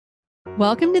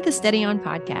Welcome to the Steady On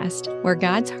podcast, where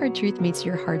God's hard truth meets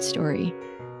your hard story.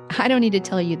 I don't need to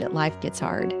tell you that life gets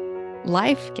hard.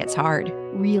 Life gets hard,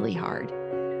 really hard.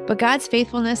 But God's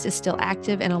faithfulness is still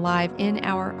active and alive in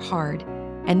our hard.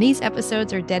 And these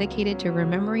episodes are dedicated to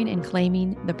remembering and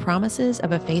claiming the promises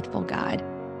of a faithful God.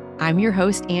 I'm your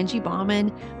host, Angie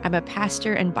Bauman. I'm a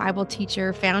pastor and Bible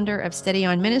teacher, founder of Steady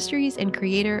On Ministries, and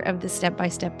creator of the Step by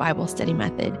Step Bible Study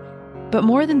Method. But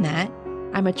more than that,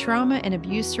 I'm a trauma and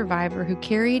abuse survivor who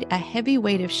carried a heavy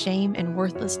weight of shame and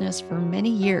worthlessness for many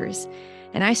years.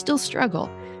 And I still struggle,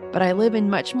 but I live in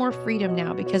much more freedom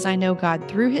now because I know God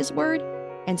through His Word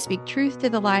and speak truth to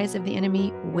the lies of the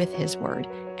enemy with His Word.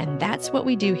 And that's what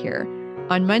we do here.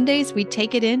 On Mondays, we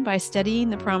take it in by studying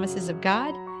the promises of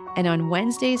God. And on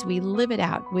Wednesdays, we live it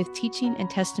out with teaching and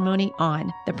testimony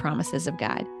on the promises of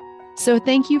God. So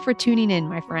thank you for tuning in,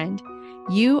 my friend.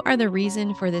 You are the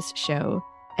reason for this show.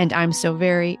 And I'm so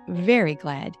very, very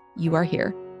glad you are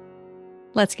here.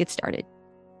 Let's get started.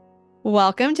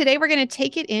 Welcome. Today, we're going to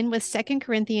take it in with 2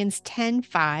 Corinthians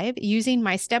 10:5 using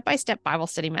my step-by-step Bible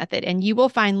study method. And you will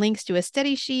find links to a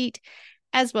study sheet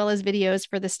as well as videos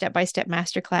for the step-by-step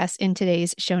masterclass in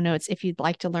today's show notes if you'd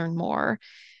like to learn more.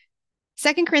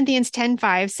 2 Corinthians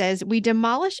 10:5 says, "We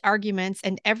demolish arguments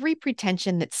and every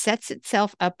pretension that sets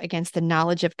itself up against the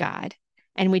knowledge of God.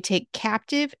 And we take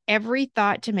captive every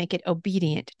thought to make it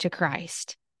obedient to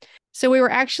Christ." So we were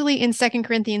actually in 2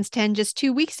 Corinthians 10 just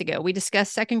 2 weeks ago. We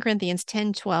discussed 2 Corinthians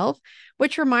 10:12,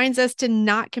 which reminds us to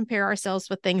not compare ourselves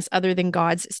with things other than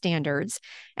God's standards.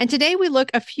 And today we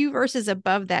look a few verses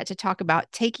above that to talk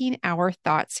about taking our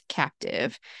thoughts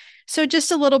captive. So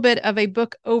just a little bit of a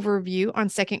book overview on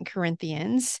 2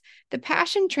 Corinthians. The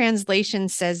Passion Translation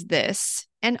says this,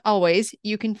 and always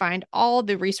you can find all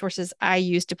the resources I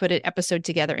use to put an episode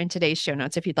together in today's show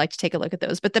notes if you'd like to take a look at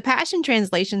those. But the Passion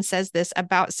Translation says this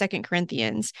about 2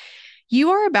 Corinthians.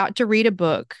 "You are about to read a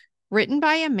book written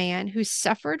by a man who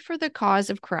suffered for the cause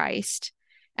of Christ,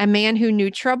 a man who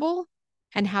knew trouble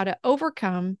and how to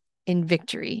overcome in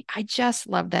victory." I just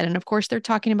love that. And of course, they're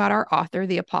talking about our author,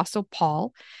 the Apostle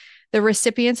Paul. The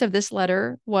recipients of this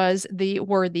letter were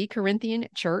the Corinthian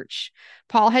church.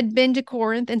 Paul had been to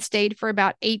Corinth and stayed for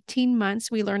about 18 months.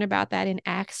 We learn about that in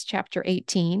Acts chapter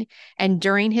 18. And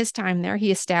during his time there, he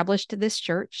established this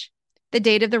church. The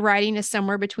date of the writing is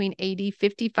somewhere between AD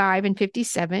 55 and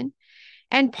 57.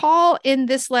 And Paul in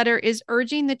this letter is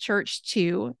urging the church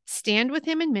to stand with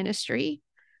him in ministry,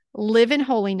 live in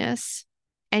holiness,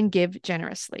 and give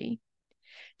generously.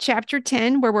 Chapter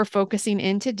 10, where we're focusing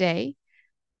in today,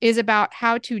 is about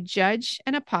how to judge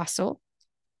an apostle.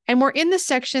 And we're in the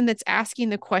section that's asking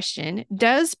the question,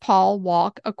 does Paul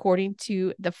walk according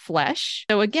to the flesh?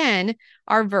 So again,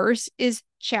 our verse is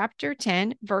chapter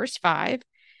 10, verse 5.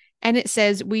 And it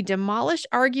says, "We demolish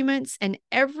arguments and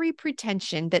every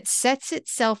pretension that sets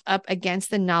itself up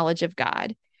against the knowledge of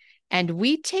God. And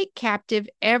we take captive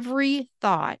every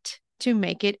thought to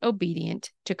make it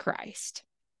obedient to Christ."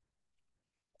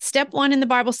 Step 1 in the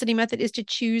Bible study method is to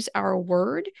choose our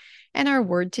word, and our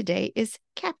word today is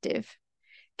captive.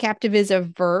 Captive is a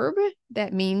verb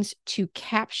that means to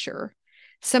capture.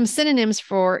 Some synonyms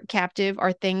for captive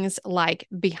are things like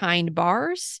behind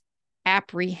bars,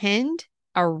 apprehend,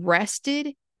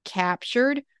 arrested,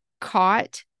 captured,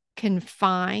 caught,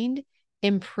 confined,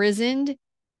 imprisoned,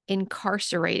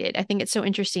 incarcerated. I think it's so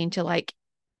interesting to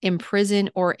imprison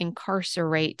or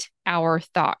incarcerate our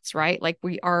thoughts, right? Like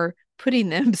we are putting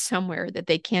them somewhere that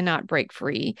they cannot break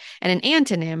free. And an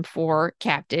antonym for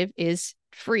captive is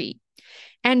free.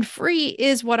 And free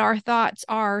is what our thoughts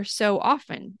are so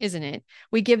often, isn't it?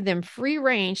 We give them free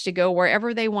range to go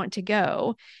wherever they want to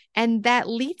go. And that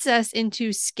leads us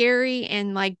into scary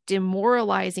and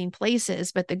demoralizing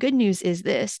places. But the good news is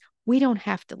this: we don't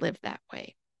have to live that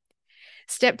way.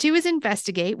 Step 2 is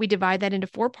investigate. We divide that into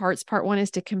 4 parts. Part 1 is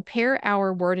to compare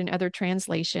our word in other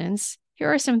translations.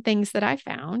 Here are some things that I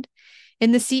found.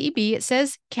 In the CEB, it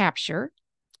says capture.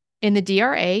 In the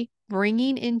DRA,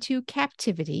 bringing into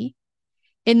captivity.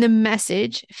 In the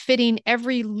Message, fitting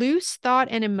every loose thought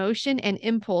and emotion and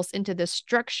impulse into the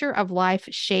structure of life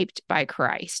shaped by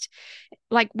Christ.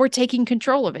 Like we're taking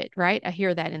control of it, right? I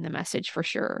hear that in the Message for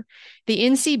sure. The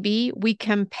NCB, we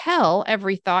compel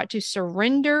every thought to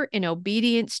surrender in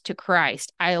obedience to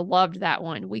Christ. I loved that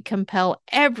one. We compel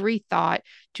every thought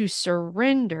to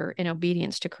surrender in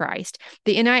obedience to Christ.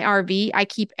 The NIRV, I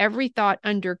keep every thought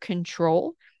under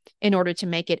control in order to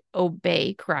make it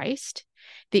obey Christ.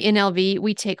 The NLV,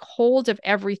 we take hold of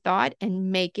every thought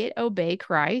and make it obey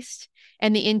Christ.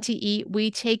 And the NTE, we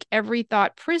take every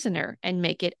thought prisoner and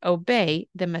make it obey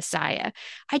the Messiah.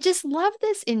 I just love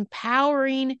this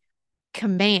empowering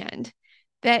command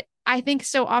that I think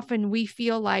so often we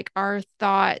feel like our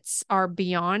thoughts are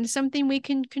beyond something we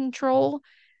can control.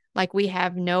 Like we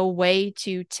have no way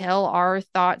to tell our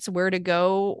thoughts where to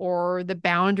go or the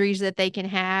boundaries that they can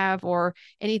have or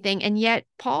anything. And yet,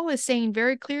 Paul is saying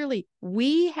very clearly,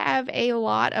 we have a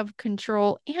lot of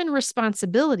control and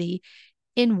responsibility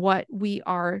in what we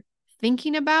are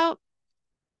thinking about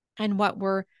and what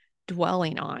we're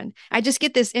dwelling on. I just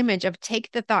get this image of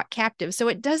take the thought captive. So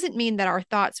it doesn't mean that our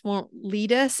thoughts won't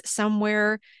lead us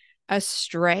somewhere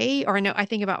astray. Or I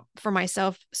think about for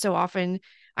myself, so often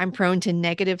I'm prone to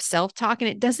negative self-talk, and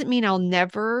it doesn't mean I'll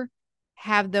never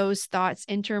have those thoughts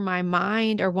enter my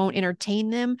mind or won't entertain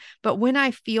them. But when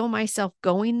I feel myself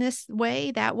going this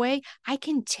way, that way, I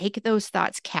can take those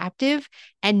thoughts captive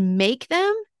and make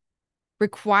them,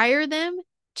 require them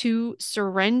to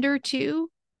surrender to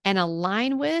and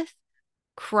align with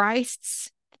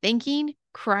Christ's thinking,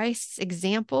 Christ's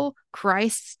example,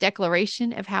 Christ's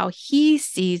declaration of how he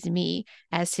sees me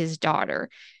as his daughter.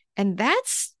 And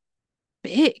that's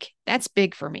big. That's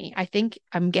big for me.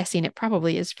 I'm guessing it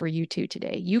probably is for you too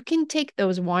today. You can take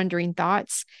those wandering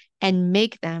thoughts and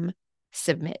make them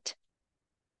submit.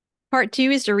 Part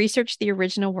 2 is to research the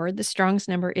original word. The Strong's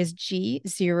number is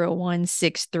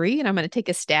G0163. And I'm going to take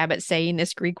a stab at saying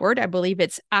this Greek word. I believe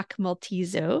it's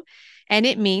akmaltizo, and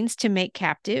it means to make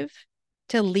captive,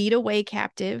 to lead away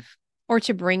captive, or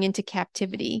to bring into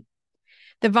captivity.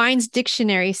 The Vine's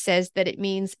dictionary says that it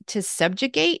means to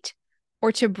subjugate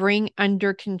or to bring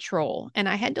under control. And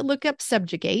I had to look up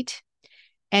subjugate.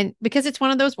 And because it's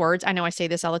one of those words, I know I say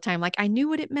this all the time, like I knew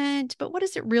what it meant, but what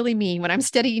does it really mean? When I'm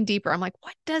studying deeper, I'm like,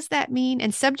 what does that mean?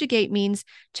 And subjugate means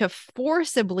to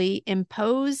forcibly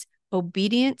impose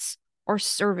obedience or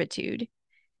servitude.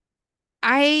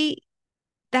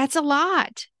 That's a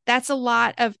lot. That's a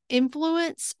lot of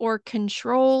influence or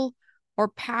control or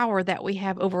power that we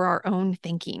have over our own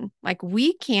thinking. Like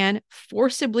we can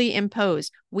forcibly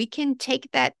impose. We can take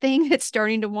that thing that's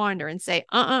starting to wander and say,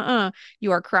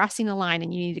 you are crossing a line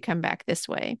and you need to come back this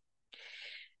way.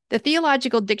 The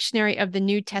Theological Dictionary of the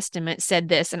New Testament said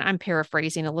this, and I'm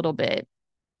paraphrasing a little bit,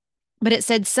 but it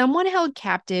said, someone held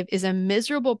captive is a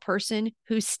miserable person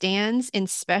who stands in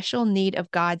special need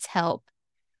of God's help.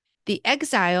 The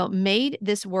exile made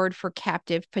this word for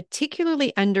captive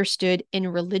particularly understood in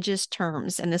religious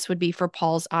terms, and this would be for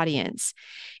Paul's audience.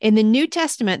 In the New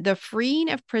Testament, the freeing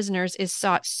of prisoners is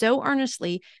sought so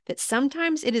earnestly that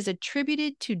sometimes it is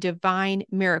attributed to divine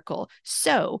miracle.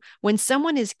 So, when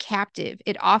someone is captive,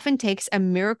 it often takes a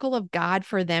miracle of God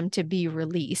for them to be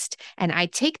released. And I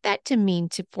take that to mean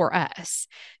for us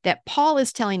that Paul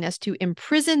is telling us to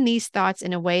imprison these thoughts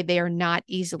in a way they are not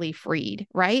easily freed,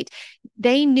 right?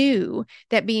 They knew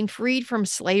that being freed from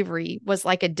slavery was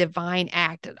like a divine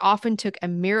act. It often took a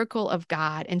miracle of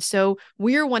God. And so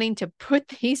we're wanting to put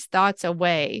these thoughts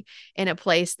away in a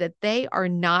place that they are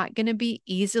not going to be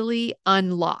easily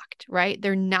unlocked, right?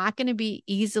 They're not going to be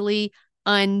easily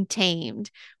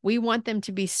untamed. We want them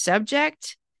to be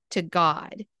subject to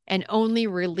God and only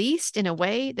released in a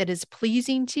way that is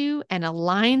pleasing to and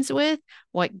aligns with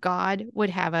what God would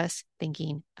have us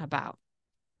thinking about.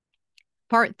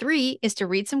 Part 3 is to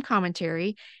read some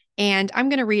commentary, and I'm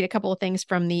going to read a couple of things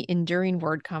from the Enduring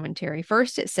Word commentary.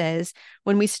 First, it says,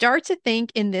 when we start to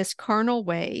think in this carnal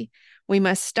way, we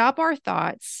must stop our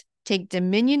thoughts, take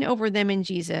dominion over them in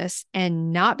Jesus,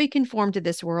 and not be conformed to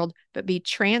this world, but be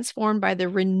transformed by the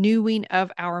renewing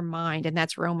of our mind. And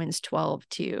that's Romans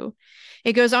 12:2.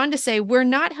 It goes on to say, we're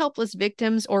not helpless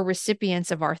victims or recipients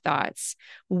of our thoughts.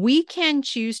 We can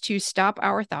choose to stop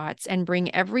our thoughts and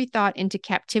bring every thought into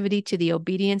captivity to the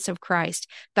obedience of Christ.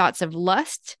 Thoughts of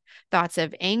lust, thoughts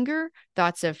of anger,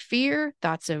 thoughts of fear,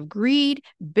 thoughts of greed,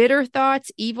 bitter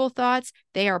thoughts, evil thoughts,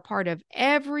 they are part of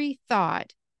every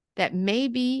thought that may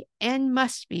be and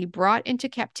must be brought into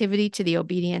captivity to the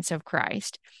obedience of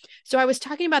Christ. So I was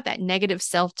talking about that negative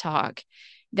self-talk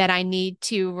that I need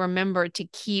to remember to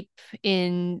keep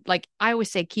in, like I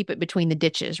always say, keep it between the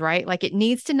ditches, right? Like it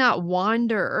needs to not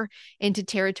wander into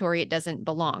territory it doesn't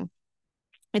belong.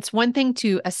 It's one thing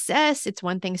to assess, it's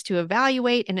one thing to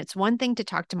evaluate, and it's one thing to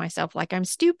talk to myself like I'm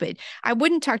stupid. I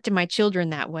wouldn't talk to my children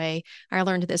that way. I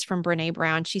learned this from Brene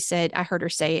Brown. She said, I heard her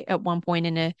say at one point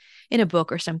in a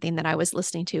book or something that I was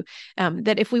listening to,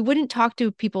 that if we wouldn't talk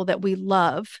to people that we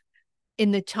love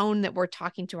in the tone that we're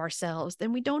talking to ourselves,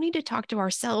 then we don't need to talk to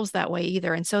ourselves that way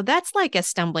either. And so that's like a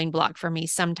stumbling block for me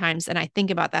sometimes. And I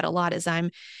think about that a lot as I'm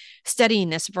studying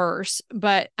this verse.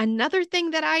 But another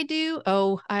thing that I do,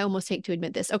 I almost hate to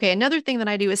admit this. Okay, another thing that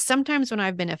I do is sometimes when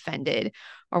I've been offended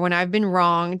or when I've been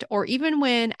wronged, or even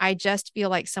when I just feel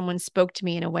like someone spoke to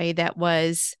me in a way that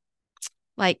was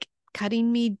like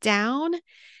cutting me down,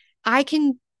 I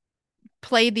can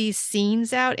play these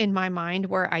scenes out in my mind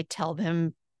where I tell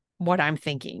them what I'm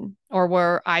thinking or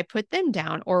where I put them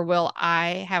down, or will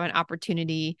I have an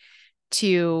opportunity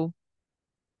to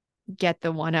get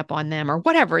the one up on them or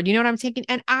whatever. You know what I'm thinking?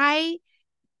 And I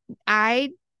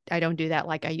I don't do that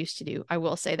like I used to do. I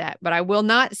will say that, but I will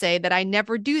not say that I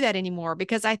never do that anymore,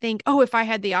 because I think, oh, if I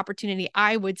had the opportunity,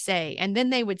 I would say, and then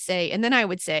they would say, and then I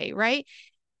would say, right?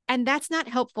 And that's not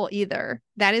helpful either.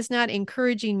 That is not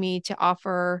encouraging me to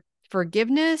offer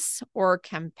forgiveness or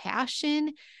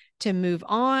compassion, to move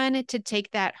on, to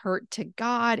take that hurt to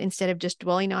God instead of just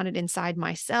dwelling on it inside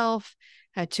myself,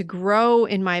 to grow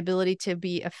in my ability to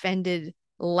be offended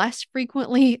less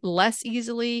frequently, less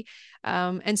easily.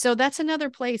 And so that's another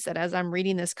place that as I'm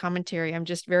reading this commentary, I'm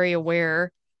just very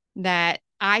aware that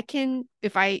I can,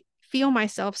 if I feel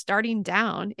myself starting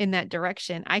down in that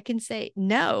direction, I can say,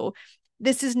 no,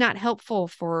 this is not helpful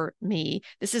for me.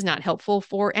 This is not helpful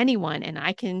for anyone. And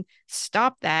I can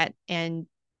stop that and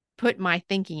put my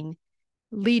thinking,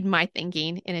 lead my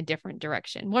thinking in a different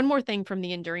direction. One more thing from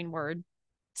the Enduring Word.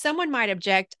 Someone might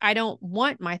object, I don't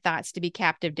want my thoughts to be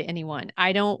captive to anyone.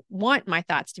 I don't want my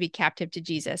thoughts to be captive to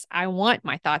Jesus. I want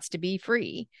my thoughts to be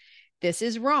free. This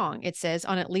is wrong, it says,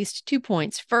 on at least 2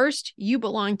 points. First, you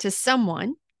belong to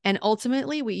someone, and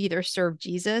ultimately we either serve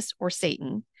Jesus or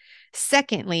Satan.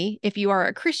 Secondly, if you are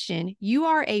a Christian, you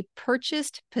are a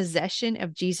purchased possession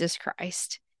of Jesus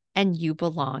Christ, and you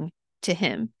belong to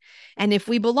him. And if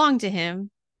we belong to him,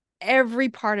 every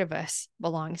part of us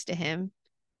belongs to him,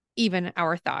 even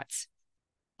our thoughts.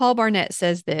 Paul Barnett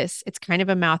says this. It's kind of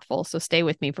a mouthful, so stay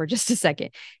with me for just a second.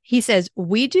 He says,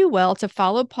 we do well to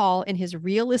follow Paul in his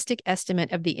realistic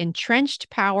estimate of the entrenched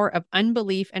power of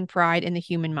unbelief and pride in the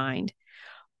human mind.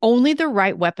 Only the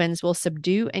right weapons will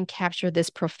subdue and capture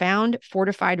this profound,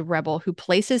 fortified rebel who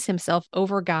places himself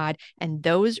over God, and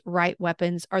those right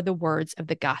weapons are the words of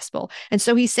the gospel. And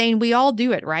so he's saying we all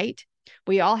do it, right?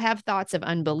 We all have thoughts of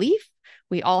unbelief.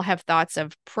 We all have thoughts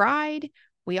of pride.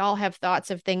 We all have thoughts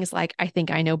of things like, I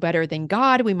think I know better than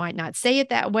God. We might not say it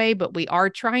that way, but we are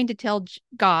trying to tell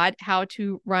God how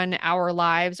to run our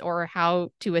lives or how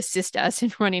to assist us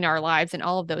in running our lives and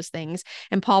all of those things.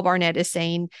 And Paul Barnett is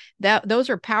saying that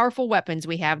those are powerful weapons.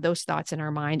 We have those thoughts in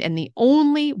our mind. And the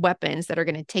only weapons that are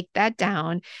going to take that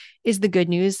down is the good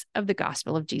news of the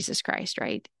gospel of Jesus Christ,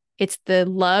 right? It's the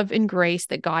love and grace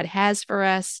that God has for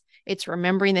us. It's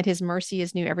remembering that his mercy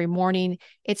is new every morning.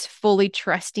 It's fully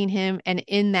trusting him, and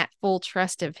in that full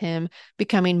trust of him,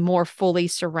 becoming more fully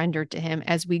surrendered to him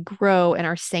as we grow and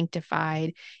are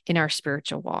sanctified in our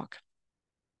spiritual walk.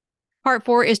 Part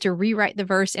 4 is to rewrite the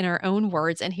verse in our own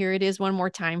words. And here it is one more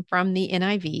time from the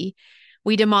NIV.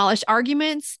 We demolish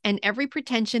arguments and every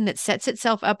pretension that sets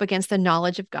itself up against the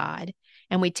knowledge of God,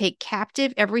 and we take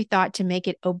captive every thought to make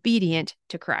it obedient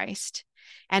to Christ.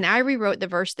 And I rewrote the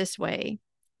verse this way.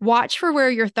 Watch for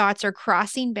where your thoughts are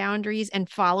crossing boundaries and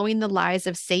following the lies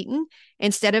of Satan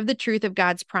instead of the truth of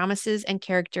God's promises and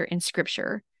character in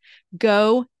Scripture.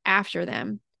 Go after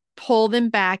them. Pull them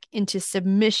back into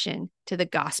submission to the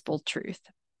gospel truth.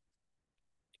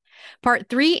 Part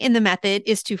 3 in the method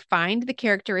is to find the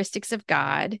characteristics of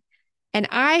God. And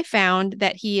I found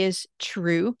that he is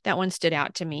true. That one stood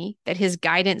out to me, that his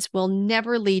guidance will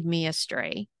never lead me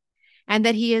astray, and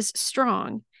that he is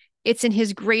strong. It's in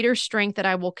his greater strength that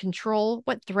I will control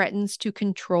what threatens to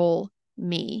control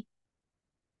me.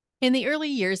 In the early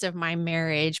years of my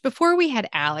marriage, before we had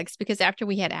Alex, because after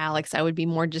we had Alex, I would be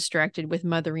more distracted with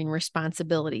mothering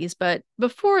responsibilities. But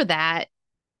before that,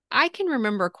 I can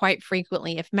remember quite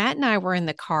frequently if Matt and I were in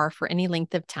the car for any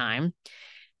length of time,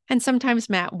 and sometimes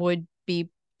Matt would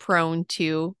be prone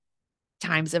to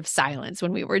times of silence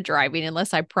when we were driving,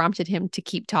 unless I prompted him to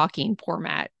keep talking, poor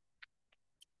Matt.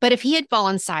 But if he had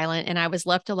fallen silent and I was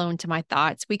left alone to my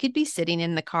thoughts, we could be sitting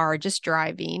in the car just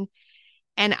driving,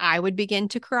 and I would begin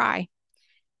to cry.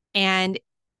 And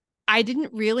I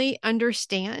didn't really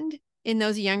understand in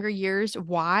those younger years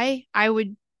why I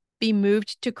would be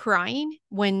moved to crying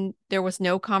when there was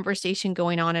no conversation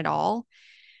going on at all.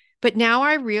 But now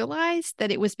I realize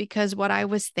that it was because what I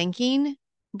was thinking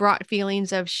brought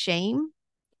feelings of shame,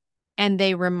 and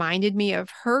they reminded me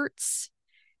of hurts,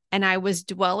 and I was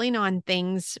dwelling on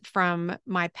things from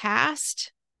my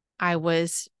past. I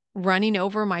was running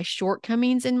over my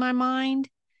shortcomings in my mind.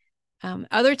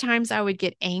 Other times I would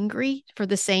get angry for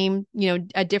the same,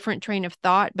 a different train of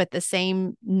thought, but the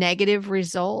same negative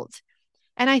result.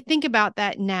 And I think about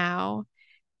that now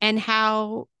and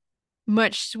how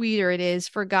much sweeter it is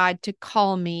for God to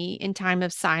call me in time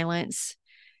of silence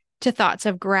to thoughts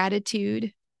of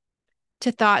gratitude,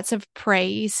 to thoughts of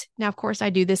praise. Now, of course, I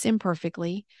do this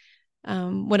imperfectly,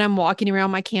 when I'm walking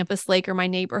around my campus lake or my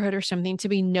neighborhood or something, to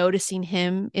be noticing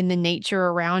him in the nature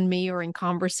around me or in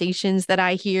conversations that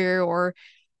I hear or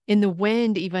in the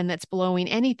wind, even that's blowing,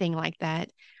 anything like that,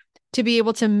 to be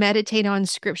able to meditate on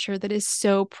scripture that is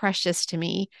so precious to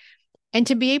me and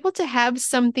to be able to have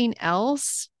something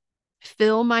else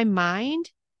fill my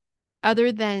mind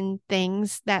other than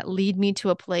things that lead me to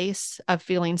a place of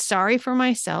feeling sorry for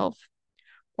myself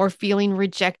or feeling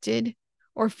rejected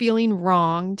or feeling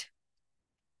wronged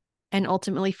and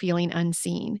ultimately feeling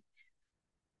unseen.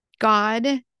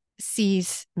 God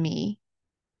sees me.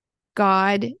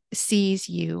 God sees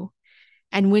you.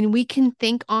 And when we can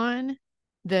think on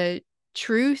the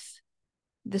truth,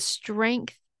 the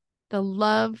strength, the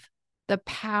love, the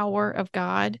power of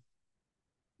God,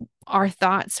 our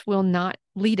thoughts will not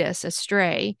lead us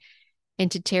astray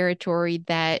into territory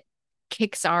that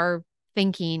kicks our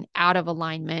thinking out of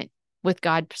alignment with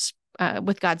God's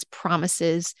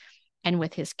promises and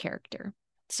with his character.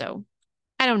 So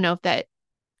I don't know if that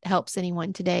helps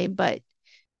anyone today, but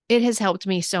it has helped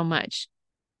me so much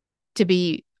to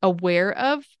be aware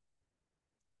of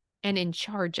and in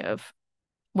charge of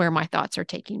where my thoughts are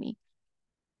taking me.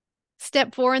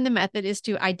 Step 4 in the method is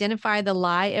to identify the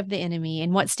lie of the enemy.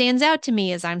 And what stands out to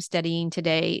me as I'm studying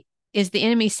today is the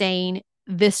enemy saying,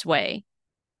 this way,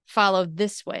 follow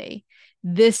this way.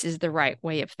 This is the right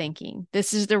way of thinking.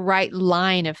 This is the right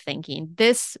line of thinking.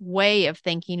 This way of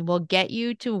thinking will get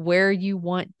you to where you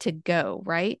want to go,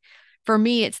 right? For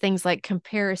me, it's things like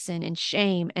comparison and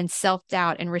shame and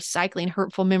self-doubt and recycling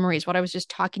hurtful memories, what I was just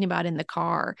talking about in the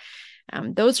car.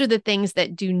 Those are the things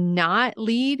that do not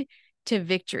lead to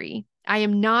victory. I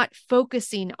am not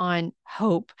focusing on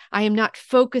hope. I am not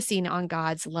focusing on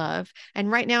God's love.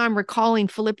 And right now I'm recalling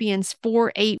Philippians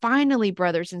 4:8. Finally,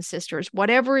 brothers and sisters,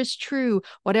 whatever is true,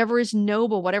 whatever is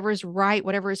noble, whatever is right,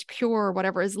 whatever is pure,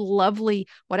 whatever is lovely,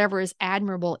 whatever is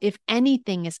admirable, if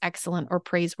anything is excellent or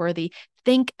praiseworthy,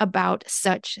 think about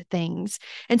such things.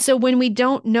 And so when we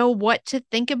don't know what to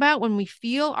think about, when we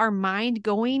feel our mind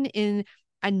going in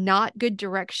a not good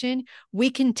direction,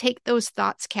 we can take those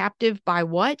thoughts captive by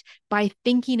what? By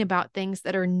thinking about things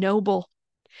that are noble,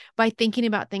 by thinking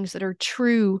about things that are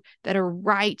true, that are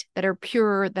right, that are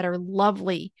pure, that are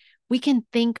lovely. We can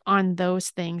think on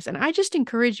those things. And I just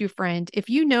encourage you, friend, if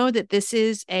you know that this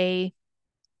is a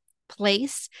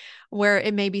place where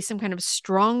it may be some kind of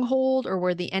stronghold or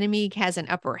where the enemy has an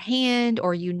upper hand,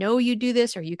 or you do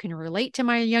this, or you can relate to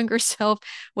my younger self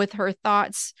with her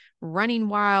thoughts running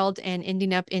wild and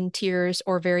ending up in tears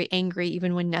or very angry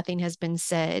even when nothing has been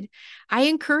said. I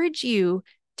encourage you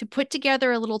to put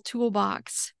together a little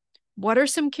toolbox. What are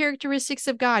some characteristics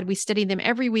of God? We study them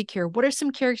every week here. What are some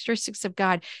characteristics of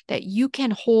God that you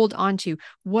can hold on to?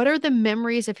 What are the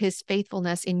memories of his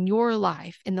faithfulness in your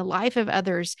life, in the life of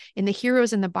others, in the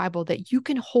heroes in the Bible that you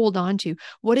can hold on to?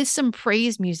 What is some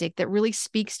praise music that really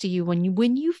speaks to you when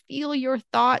you feel your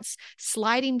thoughts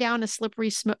sliding down a slippery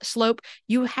slope?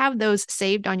 You have those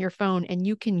saved on your phone and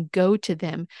you can go to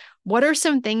them. What are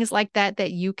some things like that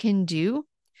that you can do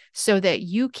so that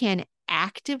you can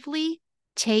actively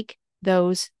take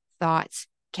those thoughts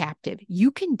captive?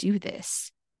 You can do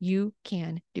this. You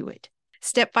can do it.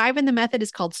 Step 5 in the method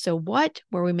is called So What,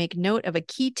 where we make note of a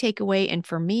key takeaway. And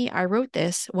for me, I wrote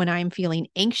this when I'm feeling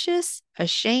anxious,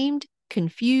 ashamed,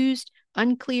 confused,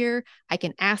 unclear. I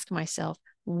can ask myself,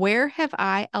 where have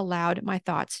I allowed my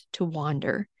thoughts to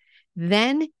wander?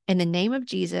 Then, in the name of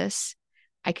Jesus,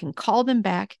 I can call them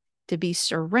back to be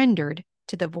surrendered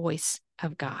to the voice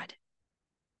of God.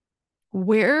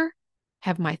 Where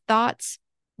have my thoughts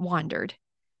wandered?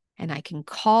 And I can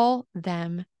call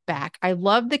them back. I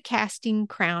love the Casting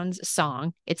Crowns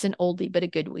song. It's an oldie, but a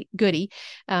goodie.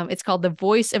 It's called The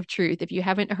Voice of Truth. If you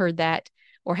haven't heard that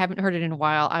or haven't heard it in a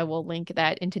while, I will link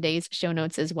that in today's show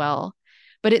notes as well.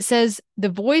 But it says, the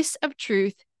voice of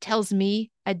truth tells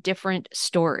me a different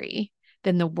story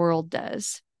than the world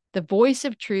does. The voice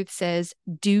of truth says,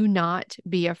 do not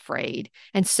be afraid.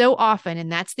 And so often, and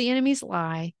that's the enemy's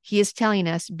lie, he is telling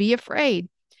us, be afraid.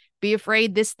 Be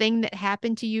afraid this thing that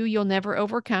happened to you, you'll never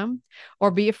overcome,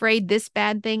 or be afraid this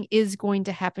bad thing is going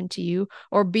to happen to you,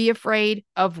 or be afraid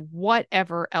of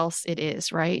whatever else it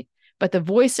is, right? But the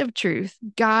voice of truth,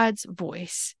 God's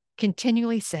voice,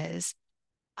 continually says,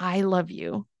 I love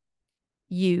you.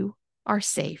 You are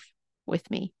safe with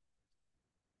me.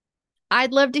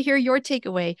 I'd love to hear your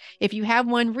takeaway. If you have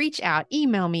one, reach out.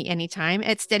 Email me anytime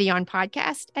at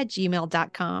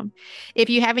steadyonpodcast@gmail.com. If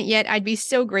you haven't yet, I'd be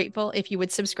so grateful if you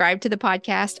would subscribe to the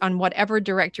podcast on whatever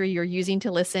directory you're using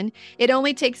to listen. It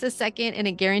only takes a second and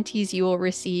it guarantees you will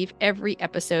receive every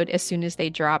episode as soon as they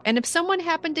drop. And if someone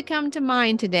happened to come to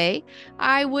mind today,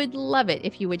 I would love it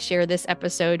if you would share this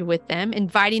episode with them.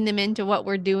 Inviting them into what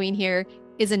we're doing here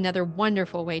is another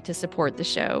wonderful way to support the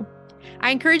show.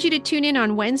 I encourage you to tune in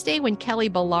on Wednesday when Kelly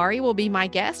Bellari will be my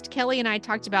guest. Kelly and I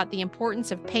talked about the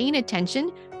importance of paying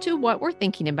attention to what we're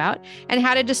thinking about and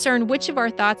how to discern which of our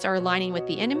thoughts are aligning with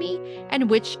the enemy and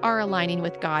which are aligning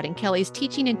with God. And Kelly's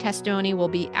teaching and testimony will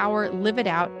be our Live It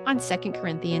Out on 2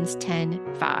 Corinthians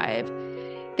 10:5.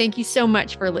 Thank you so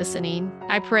much for listening.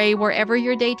 I pray wherever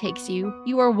your day takes you,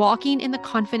 you are walking in the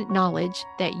confident knowledge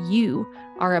that you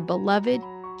are a beloved,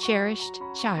 cherished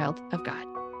child of God.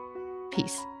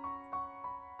 Peace.